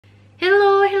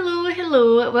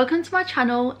Hello, welcome to my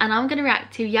channel, and I'm going to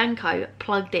react to Yanko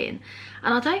Plugged In.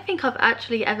 And I don't think I've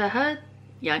actually ever heard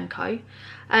Yanko,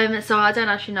 so I don't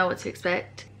actually know what to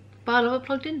expect, but I love it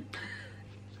plugged in.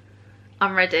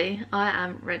 I'm ready. I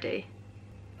am ready.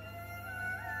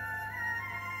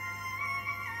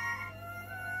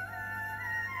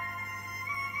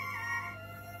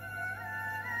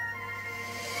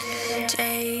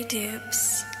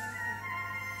 Dips.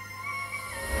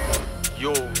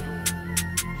 Yo,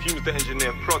 Fumez the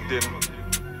engineer plugged in.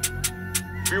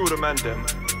 Free all the man them.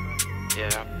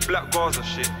 Yeah, black Gaza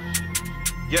shit.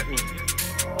 Get me.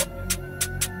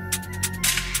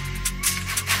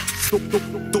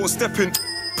 Don't step in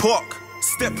park.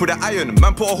 Step with the iron.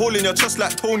 Man put a hole in your chest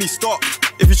like Tony Stark.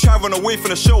 If you try run away from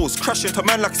the shells, crash into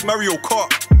man like it's Mario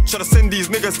Kart. Should I send these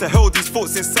niggas to hell? These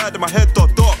thoughts inside of my head are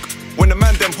dark. When the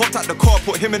man them hopped out the car,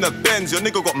 put him in a Benz, your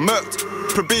nigga got murked.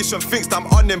 Probation thinks that I'm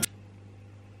unemployed.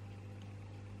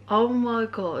 Oh my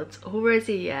god,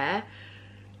 already, yeah?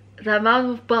 The amount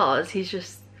of bars, he's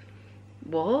just...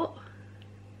 What?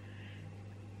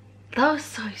 That was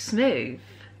so smooth.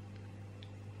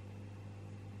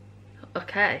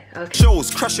 Okay.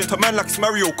 Shows crash into man like it's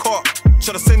Mario Kart.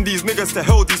 Should I send these niggas to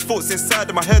hell? These thoughts inside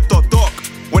of my head are dark.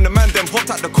 When the man them hopped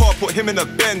out the car, put him in a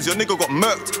Benz, your nigga got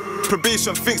murked.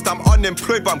 Probation thinks that I'm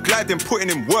unemployed, but I'm gliding, putting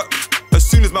in work. As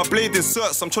soon as my blade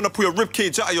inserts, I'm trying to pull your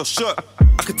ribcage out of your shirt.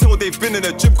 I could tell they've been in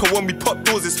a gym, cause when we pop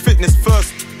doors, it's fitness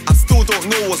first. I still don't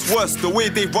know what's worse, the way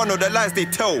they run or the lies they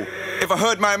tell. If I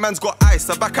heard my man's got ice,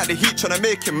 I'm back at the heat trying to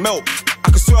make him melt.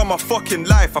 I could swear on my fucking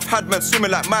life, I've had men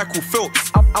swimming like Michael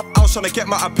Phelps. I was trying to get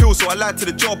my appeal, so I lied to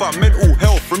the job about mental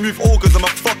health. Remove organs, I'm a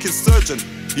fucking surgeon.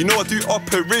 You know I do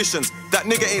operations. That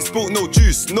nigga ain't spilt no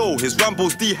juice, no, his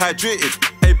Rambo's dehydrated.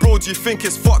 Hey bro, do you think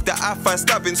it's fucked that I find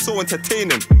stabbing so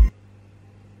entertaining?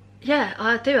 Yeah,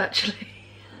 I do actually.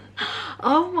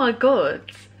 Oh my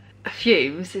god.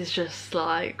 Fumez is just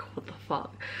like, what the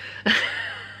fuck?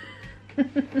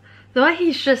 The way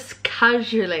he's just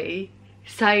casually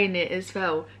saying it as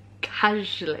well.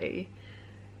 Casually.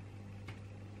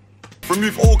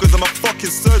 Remove organs, I'm a fucking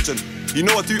surgeon. You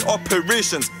know I do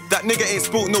operations. That nigga ain't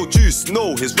spilt no juice,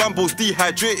 no, his Rambo's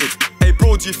dehydrated. Hey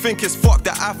bro, do you think it's fucked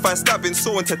that I find stabbing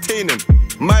so entertaining?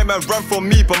 My man ran from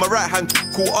me, but my right hand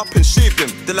caught up and shaved him.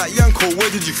 They're like, Yanko, where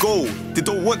did you go? They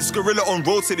don't want this gorilla on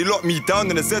road, so they locked me down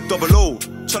in a Z-O-O.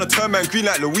 Tryna turn man green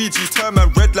like Luigi, turn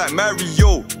man red like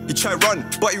Mario. He tried run,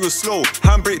 but he was slow.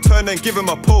 Handbrake turn and give him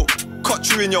a poke.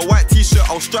 Cut you in your white t-shirt,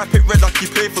 I'll stripe it red like he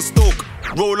played for Stoke.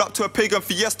 Roll up to a pagan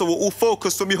fiesta, we're all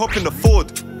focused when we hop in the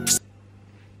Ford.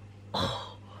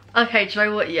 Okay, do you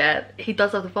know what? Yeah, he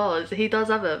does have the bars. He does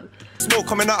have them. Smoke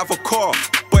coming out of a car,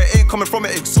 but it ain't coming from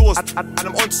an exhaust. And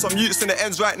I'm onto some youths in the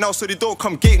ends right now, so they don't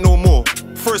come gate no more.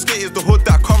 First gate is the hood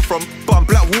that I come from, but I'm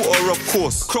black water, of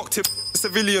course. Clock tip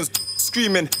civilians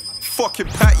screaming, fucking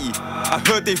patty. I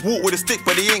heard they walk with a stick,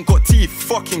 but they ain't got teeth.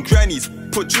 Fucking grannies.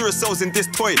 Put Duracells in this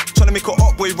toy, tryna make it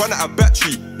up, boy, run out of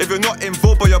battery. If you're not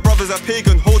involved, but your brothers are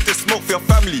pagan, hold this smoke for your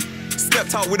family.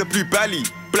 Stepped out with a blue belly.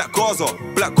 Black Gaza.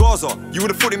 You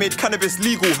would've thought they made cannabis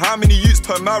legal. How many youths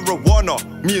turn marijuana?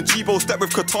 Me and G-Bo stepped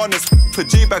with katanas for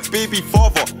J-Bag's baby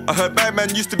father. I heard my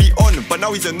man used to be on, but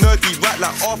now he's a nerdy rat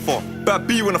like Arthur. Bad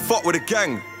B wanna fuck with a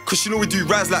gang, cause you know we do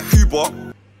rides like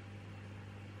Uber.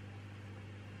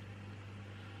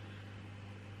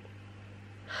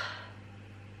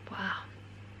 Wow.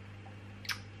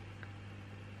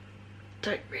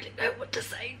 Don't really know what to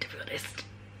say, to be honest.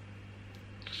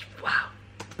 Wow.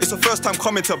 It's her first time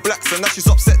coming to blacks, and now she's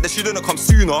upset that she didn't come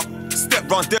sooner. Step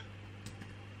round there.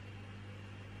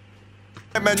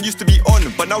 My man used to be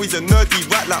on, but now he's a nerdy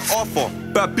rat like Arthur.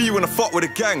 Bad B wanna fuck with a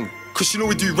gang, cause you know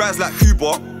we do rides like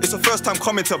Uber. It's her first time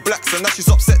coming to blacks, and now she's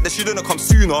upset that she didn't come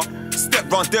sooner.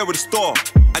 Step round there with a star,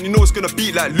 and you know it's gonna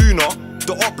beat like Luna.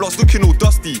 The up block's looking all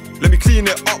dusty, let me clean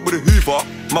it up with a hoover.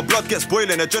 My blood gets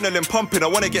boiling, adrenaline pumping, I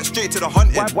wanna get straight to the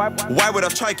hunting. Why would I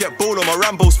try get bowl on my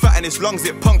Rambo's fat and his lungs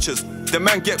it punctures? The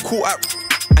man get caught out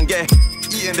and get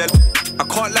eaten then. I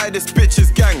can't lie, this bitch is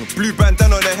gang. Blue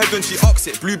bandana on her head when she ox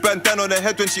it. Blue bandana on her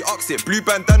head when she ox it. Blue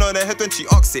bandana on her head when she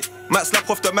ox it. Might slap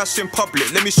off the mash in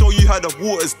public, let me show you how the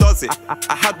waters does it.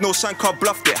 I had no shank, I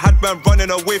bluffed it. Had man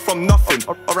running away from nothing,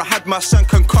 or I had my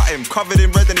shank and cut him, covered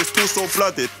in red and it's still so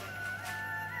blooded.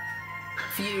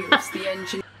 Fumez the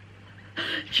engineer.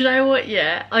 Do you know what,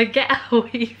 yeah? I get how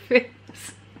he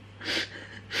feels.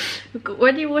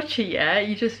 When you watch it, yeah,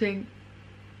 you just think,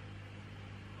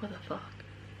 what the fuck?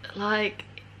 Like,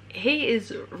 he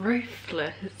is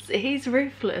ruthless. He's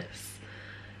ruthless.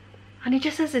 And he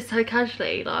just says it so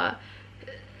casually, like,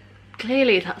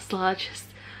 clearly that's like just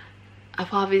a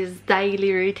part of his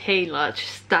daily routine, like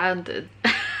just standard.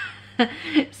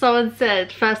 Someone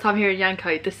said, first time hearing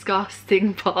Yanko,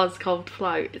 disgusting bars, cold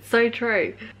flow. It's so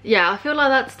true. Yeah, I feel like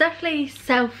that's definitely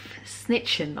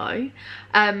self-snitching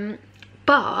though.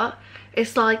 But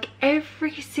it's like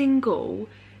every single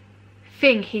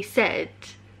thing he said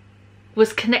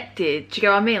was connected. Do you get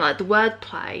what I mean? Like the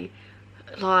wordplay,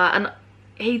 like, and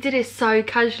he did it so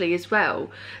casually as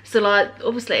well. So like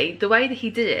obviously the way that he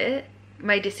did it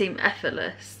made it seem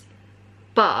effortless,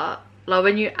 but like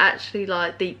when you actually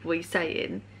like deep what he's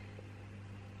saying,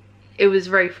 it was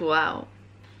very full out.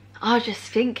 I just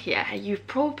think, yeah, you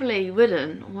probably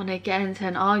wouldn't want to get into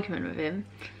an argument with him,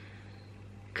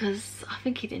 because I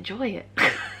think he'd enjoy it.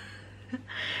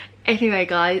 Anyway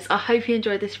guys, I hope you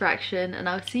enjoyed this reaction, and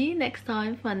I'll see you next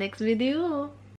time for my next video.